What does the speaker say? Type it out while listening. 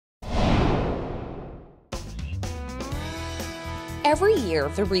Every year,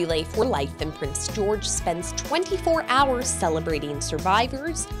 the Relay for Life in Prince George spends 24 hours celebrating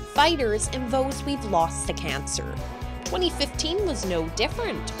survivors, fighters, and those we've lost to cancer. 2015 was no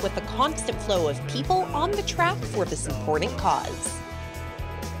different, with a constant flow of people on the track for this important cause.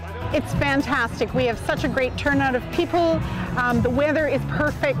 It's fantastic. We have such a great turnout of people. The weather is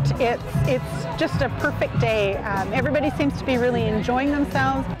perfect. It's just a perfect day. Everybody seems to be really enjoying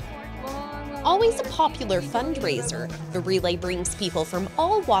themselves. Always a popular fundraiser, the Relay brings people from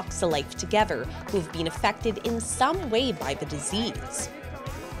all walks of life together who have been affected in some way by the disease.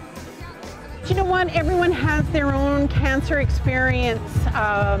 You know what? Everyone has their own cancer experience.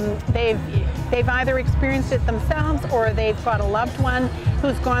 They've either experienced it themselves or they've got a loved one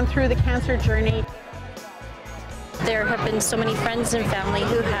who's gone through the cancer journey. There have been so many friends and family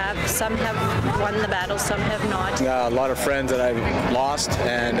who have. Some have won the battle, some have not. A lot of friends that I've lost,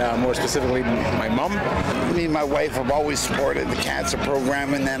 and more specifically my mom. Me and my wife have always supported the cancer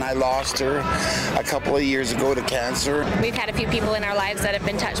program, and then I lost her a couple of years ago to cancer. We've had a few people in our lives that have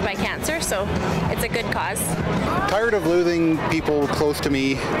been touched by cancer, so it's a good cause. Tired of losing people close to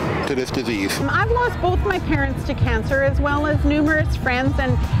me to this disease. I've lost both my parents to cancer as well as numerous friends,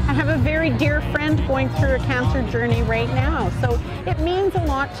 and I have a very dear friend going through a cancer journey right now. So it means a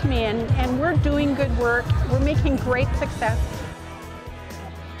lot to me, and we're doing good work. We're making great success.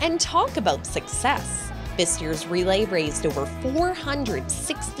 And talk about success. This year's Relay raised over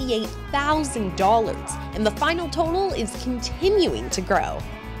 $468,000, and the final total is continuing to grow.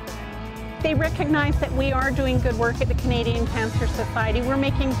 They recognize that we are doing good work at the Canadian Cancer Society. We're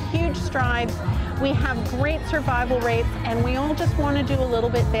making huge strides. We have great survival rates, and we all just want to do a little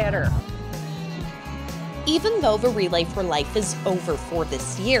bit better. Even though the Relay for Life is over for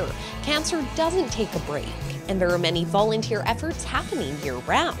this year, cancer doesn't take a break, and there are many volunteer efforts happening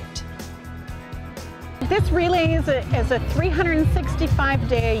year-round. This relay is a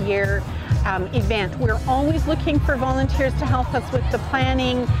 365-day-a-year event. We're always looking for volunteers to help us with the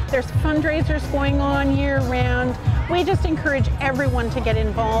planning. There's fundraisers going on year-round. We just encourage everyone to get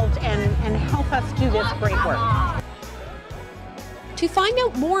involved and help us do this great work. To find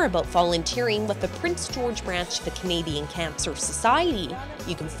out more about volunteering with the Prince George branch of the Canadian Cancer Society,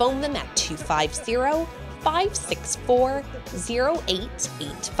 you can phone them at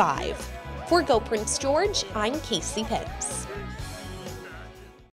 250-564-0885. For Go Prince George, I'm Casey Pitts.